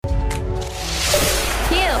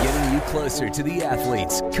closer to the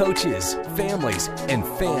athletes, coaches, families, and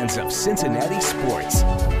fans of Cincinnati sports.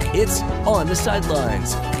 It's On the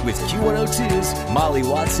Sidelines with Q102's Molly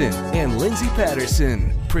Watson and Lindsay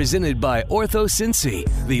Patterson. Presented by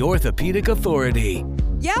OrthoCincy, the orthopedic authority.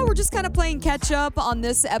 Yeah, we're just kind of playing catch up on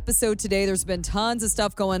this episode today. There's been tons of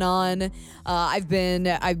stuff going on.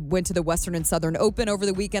 I went to the Western and Southern Open over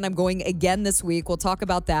the weekend. I'm going again this week. We'll talk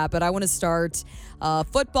about that, but I want to start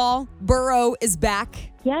football. Burrow is back.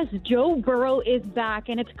 Yes, Joe Burrow is back,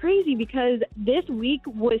 and it's crazy because this week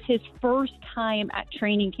was his first time at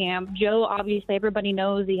training camp. Joe, obviously, everybody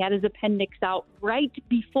knows he had his appendix out right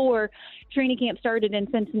before training camp started in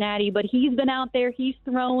Cincinnati, but he's been out there. He's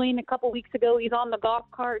throwing. A couple weeks ago, he's on the golf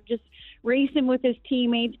cart just racing with his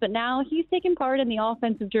teammates, but now he's taking part in the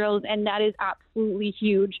offensive drills, and that is absolutely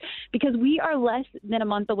huge because we are less than a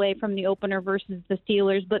month away from the opener versus the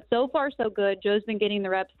Steelers, but so far so good. Joe's been getting the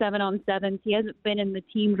reps 7-on-7s. He hasn't been in the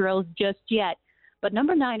team drills just yet. But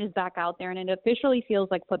number 9 is back out there, and it officially feels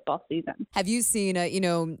like football season. Have you seen,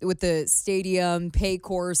 with the stadium,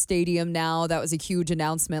 Paycor Stadium now, that was a huge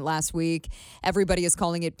announcement last week. Everybody is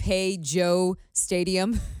calling it Pay Joe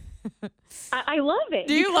Stadium. I love it.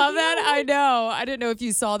 Do you love that? I know. I didn't know if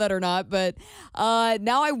you saw that or not. But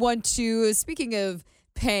now I want to, speaking of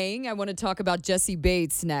paying, I want to talk about Jessie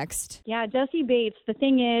Bates next. Yeah, Jessie Bates. The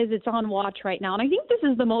thing is, it's on watch right now. And I think this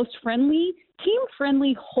is the most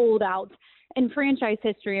team-friendly holdout in franchise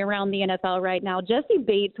history around the NFL right now. Jessie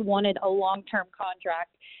Bates wanted a long-term contract.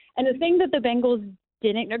 And the thing that the Bengals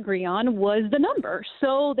didn't agree on was the number.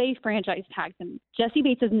 So they franchise tagged him. Jessie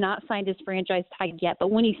Bates has not signed his franchise tag yet,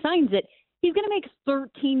 but when he signs it, he's going to make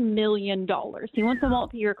 $13 million. He wants a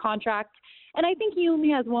multi-year contract, and I think he only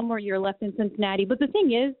has one more year left in Cincinnati. But the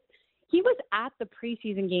thing is, he was at the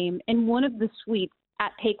preseason game in one of the suites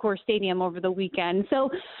at Paycor Stadium over the weekend. So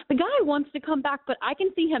the guy wants to come back, but I can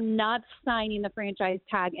see him not signing the franchise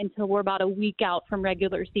tag until we're about a week out from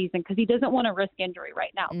regular season because he doesn't want to risk injury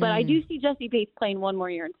right now. But I do see Jessie Bates playing one more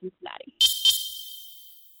year in Cincinnati.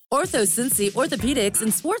 OrthoCincy Orthopedics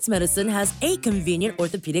and Sports Medicine has 8 convenient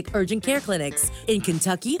orthopedic urgent care clinics in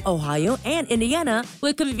Kentucky, Ohio, and Indiana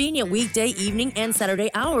with convenient weekday, evening, and Saturday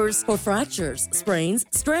hours for fractures, sprains,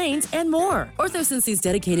 strains, and more. OrthoCincy's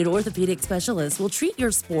dedicated orthopedic specialists will treat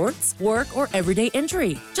your sports, work, or everyday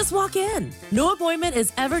injury. Just walk in. No appointment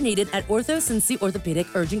is ever needed at OrthoCincy Orthopedic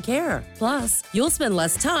Urgent Care. Plus, you'll spend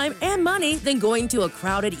less time and money than going to a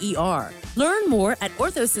crowded ER. Learn more at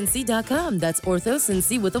orthocincy.com. That's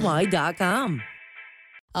orthocincy with a Y.com.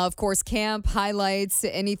 Of course, camp highlights,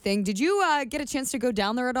 anything. Did you get a chance to go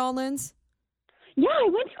down there at all, Linz? Yeah, I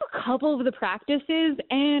went to a couple of the practices,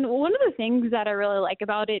 and one of the things that I really like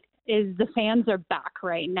about it is the fans are back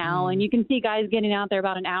right now, and you can see guys getting out there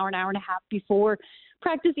about an hour and a half before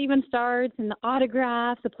practice even starts, and the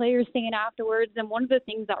autographs, the players staying afterwards. And one of the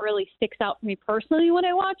things that really sticks out for me personally when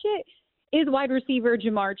I watch it is wide receiver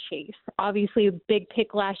Jamar Chase. Obviously a big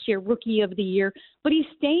pick last year, rookie of the year, but he's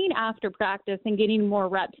staying after practice and getting more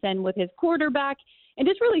reps in with his quarterback and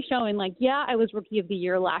just really showing like, yeah, I was rookie of the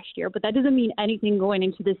year last year, but that doesn't mean anything going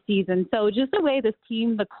into this season. So just the way this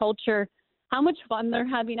team, the culture, how much fun they're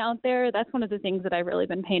having out there, that's one of the things that I've really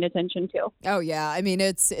been paying attention to. Oh, yeah. I mean,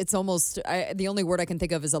 it's almost the only word I can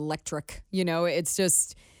think of is electric. It's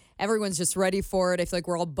just everyone's just ready for it. I feel like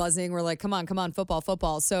we're all buzzing. We're like, come on,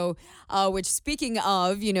 football. So, which speaking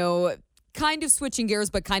of, kind of switching gears,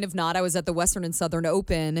 but kind of not. I was at the Western and Southern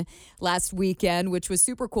Open last weekend, which was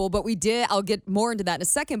super cool. But I'll get more into that in a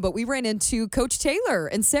second, but we ran into Coach Taylor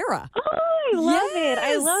and Sarah. Oh, I love it.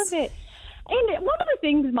 I love it. And one of the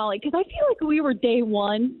things, Molly, because I feel like we were day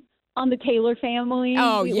one on the Taylor family.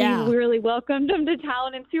 Oh, yeah. We really welcomed them to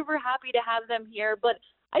town and super happy to have them here. But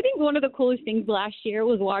I think one of the coolest things last year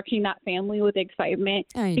was watching that family with excitement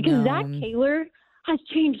because Zach Taylor has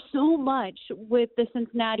changed so much with the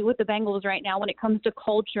Bengals right now when it comes to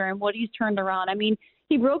culture and what he's turned around. I mean,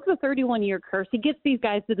 he broke the 31-year curse. He gets these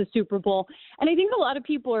guys to the Super Bowl. And I think a lot of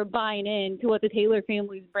people are buying into what the Taylor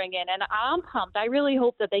family's bringing. And I'm pumped. I really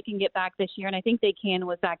hope that they can get back this year. And I think they can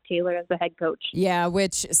with Zach Taylor as the head coach. Yeah,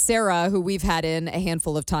 which Sarah, who we've had in a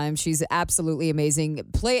handful of times, she's absolutely amazing.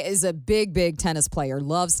 Is a big tennis player,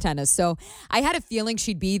 loves tennis. So I had a feeling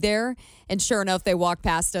she'd be there. And sure enough, they walked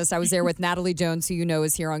past us. I was there with Natalie Jones, who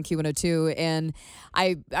is here on Q102. And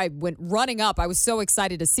I went running up. I was so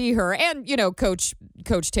excited to see her and,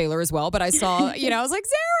 Coach Taylor as well. But I saw, I was like,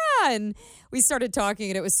 Sarah. And we started talking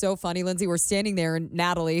and it was so funny. Lindsay, we're standing there and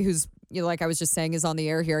Natalie, who's, like I was just saying, is on the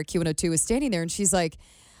air here at Q102, is standing there and she's like,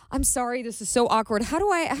 I'm sorry, this is so awkward. How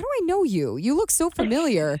do I know you? You look so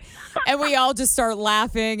familiar. And we all just start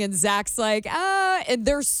laughing, and Zach's like, and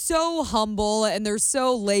they're so humble and they're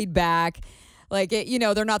so laid back. Like,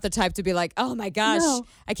 they're not the type to be like, oh my gosh, No.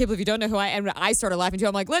 I can't believe you don't know who I am. And I started laughing too.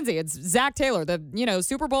 I'm like, Lindsay, it's Zach Taylor, the,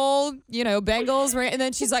 Super Bowl, Bengals, right? And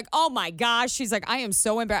then she's like, oh my gosh. She's like, I am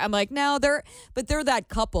so embarrassed. I'm like, no, they're that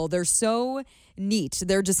couple. They're so neat.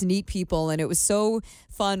 They're just neat people. And it was so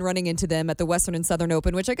fun running into them at the Western and Southern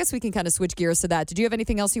Open, which I guess we can kind of switch gears to that. Did you have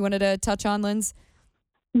anything else you wanted to touch on, Linz?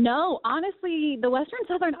 No, honestly, the Western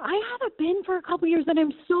Southern, I haven't been for a couple years, and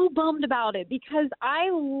I'm so bummed about it because I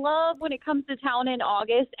love when it comes to town in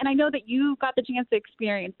August, and I know that you got the chance to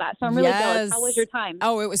experience that, so I'm really jealous. How was your time?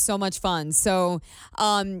 Oh, it was so much fun. So,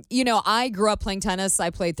 I grew up playing tennis.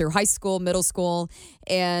 I played through high school, middle school,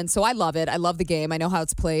 and so I love it. I love the game. I know how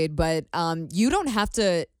it's played, but you don't have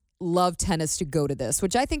to love tennis to go to this,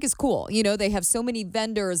 which I think is cool. They have so many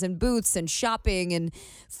vendors and booths and shopping and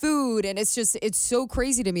food. And it's so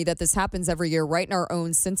crazy to me that this happens every year right in our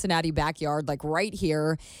own Cincinnati backyard, like right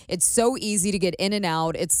here. It's so easy to get in and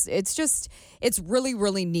out. It's really,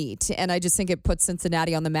 really neat. And I just think it puts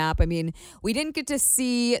Cincinnati on the map. I mean, we didn't get to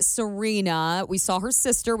see Serena. We saw her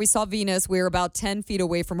sister. We saw Venus. We were about 10 feet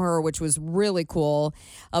away from her, which was really cool.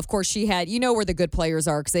 Of course, she had, where the good players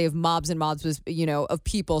are because they have mobs and mobs of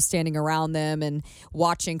people standing around them and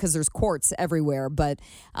watching because there's courts everywhere. But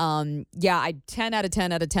I 10 out of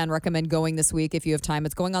 10 recommend going this week if you have time.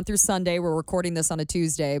 It's going on through Sunday. We're recording this on a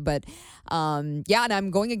Tuesday, but and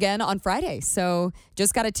I'm going again on Friday. So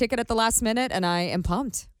just got a ticket at the last minute and I am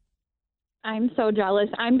pumped. I'm so jealous.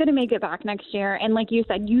 I'm going to make it back next year. And like you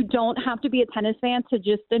said, you don't have to be a tennis fan to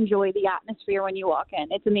just enjoy the atmosphere when you walk in.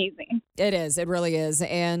 It's amazing. It is. It really is.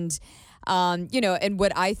 And and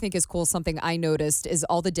what I think is cool, something I noticed is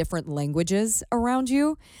all the different languages around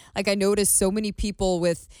you. Like I noticed so many people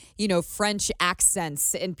with, French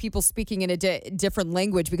accents and people speaking in a different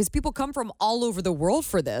language because people come from all over the world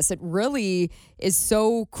for this. It really is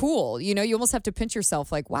so cool. You almost have to pinch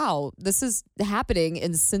yourself like, wow, this is happening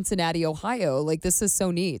in Cincinnati, Ohio. Like this is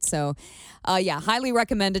so neat. So, highly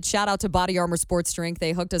recommended. Shout out to Body Armor Sports Drink.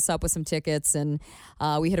 They hooked us up with some tickets and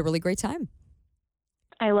we had a really great time.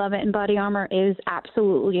 I love it. And Body Armor is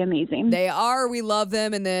absolutely amazing. They are. We love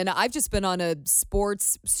them. And then I've just been on a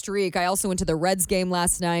sports streak. I also went to the Reds game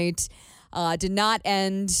last night. Did not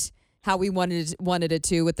end how we wanted it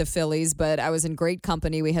to with the Phillies, but I was in great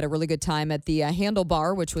company. We had a really good time at the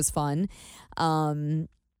Handlebar, which was fun. That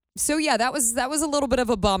was a little bit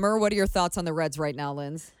of a bummer. What are your thoughts on the Reds right now,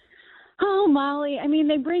 Linz? Oh, Molly, I mean,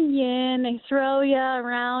 they bring you in, they throw you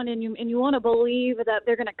around, and you want to believe that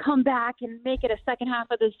they're going to come back and make it a second half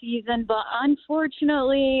of the season. But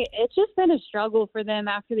unfortunately, it's just been a struggle for them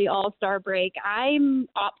after the All-Star break. I'm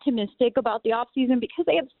optimistic about the offseason because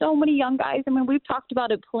they have so many young guys. I mean, we've talked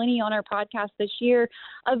about it plenty on our podcast this year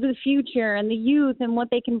of the future and the youth and what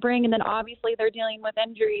they can bring. And then obviously they're dealing with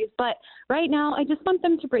injuries. But right now, I just want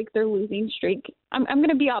them to break their losing streak. I'm going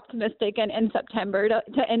to be optimistic in September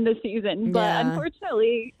to end the season. But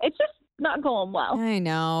unfortunately, it's just not going well. I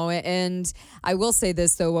know. And I will say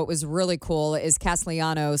this, though. What was really cool is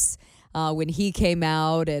Castellanos, when he came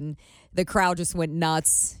out and the crowd just went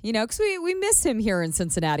nuts, because we miss him here in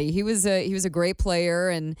Cincinnati. He was a great player.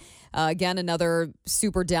 And again, another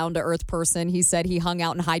super down to earth person. He said he hung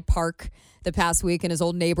out in Hyde Park the past week in his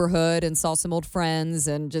old neighborhood and saw some old friends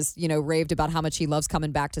and just, raved about how much he loves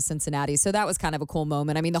coming back to Cincinnati. So that was kind of a cool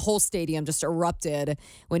moment. I mean, the whole stadium just erupted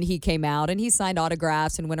when he came out and he signed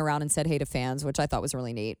autographs and went around and said hey to fans, which I thought was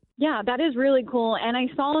really neat. Yeah, that is really cool. And I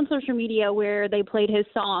saw on social media where they played his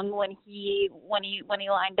song when he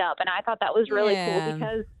lined up. And I thought that was really cool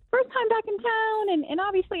because first time back in town. And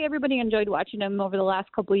obviously everybody enjoyed watching him over the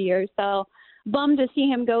last couple of years. So bummed to see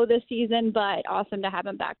him go this season, but awesome to have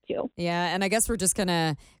him back too. Yeah, and I guess we're just going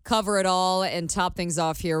to cover it all and top things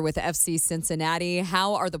off here with FC Cincinnati.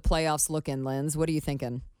 How are the playoffs looking, Linz? What are you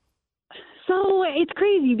thinking? So it's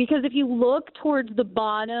crazy because if you look towards the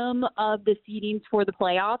bottom of the seedings for the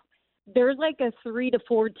playoffs, there's like a 3 to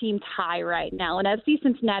 4 team tie right now, and FC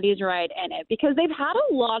Cincinnati is right in it because they've had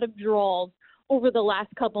a lot of draws over the last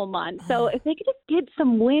couple of months. So if they could just get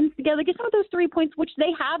some wins together, get some of those 3 points, which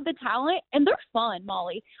they have the talent, and they're fun,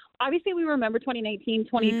 Molly. Obviously, we remember 2019,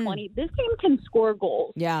 2020. This team can score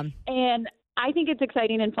goals. Yeah. And I think it's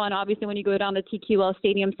exciting and fun, obviously, when you go down to TQL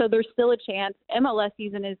Stadium. So there's still a chance. MLS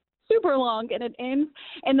season is super long, and it ends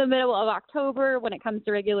in the middle of October when it comes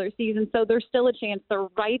to regular season. So there's still a chance. They're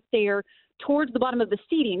right there towards the bottom of the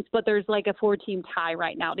seedings, but there's like a 4-team tie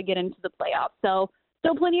right now to get into the playoffs. So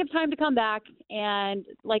Still plenty of time to come back. And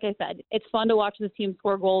like I said, it's fun to watch this team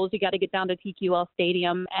score goals. You got to get down to TQL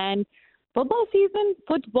Stadium. And football season,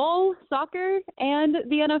 football, soccer, and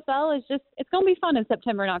the NFL is just, it's going to be fun in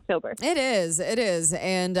September and October. It is. It is.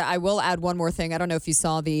 And I will add one more thing. I don't know if you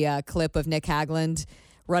saw the clip of Nick Hagland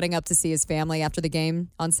running up to see his family after the game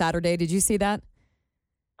on Saturday. Did you see that?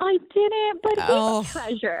 I didn't, but he's a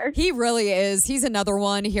treasure. He really is. He's another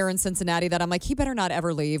one here in Cincinnati that I'm like, he better not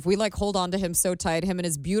ever leave. We hold on to him so tight, him and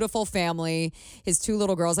his beautiful family, his 2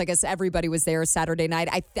 little girls. I guess everybody was there Saturday night.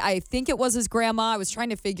 I think it was his grandma. I was trying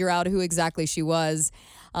to figure out who exactly she was,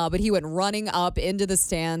 but he went running up into the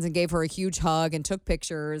stands and gave her a huge hug and took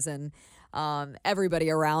pictures, and everybody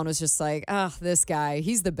around was just like, this guy,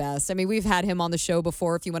 he's the best. I mean, we've had him on the show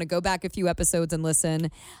before. If you want to go back a few episodes and listen,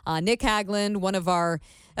 Nick Hagland, one of our,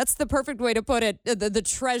 that's the perfect way to put it, the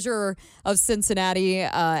treasure of Cincinnati,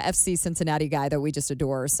 FC Cincinnati guy that we just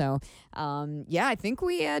adore. So, I think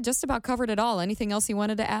we just about covered it all. Anything else you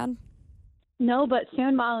wanted to add? No, but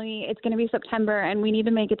soon, Molly, it's going to be September, and we need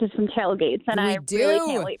to make it to some tailgates, and I really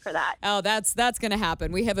can't wait for that. Oh, that's going to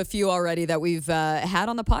happen. We have a few already that we've had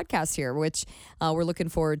on the podcast here, which we're looking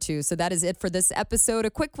forward to. So that is it for this episode.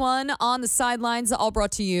 A quick one on the sidelines, all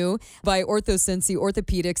brought to you by OrthoCincy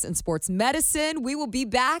Orthopedics and Sports Medicine. We will be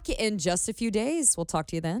back in just a few days. We'll talk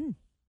to you then.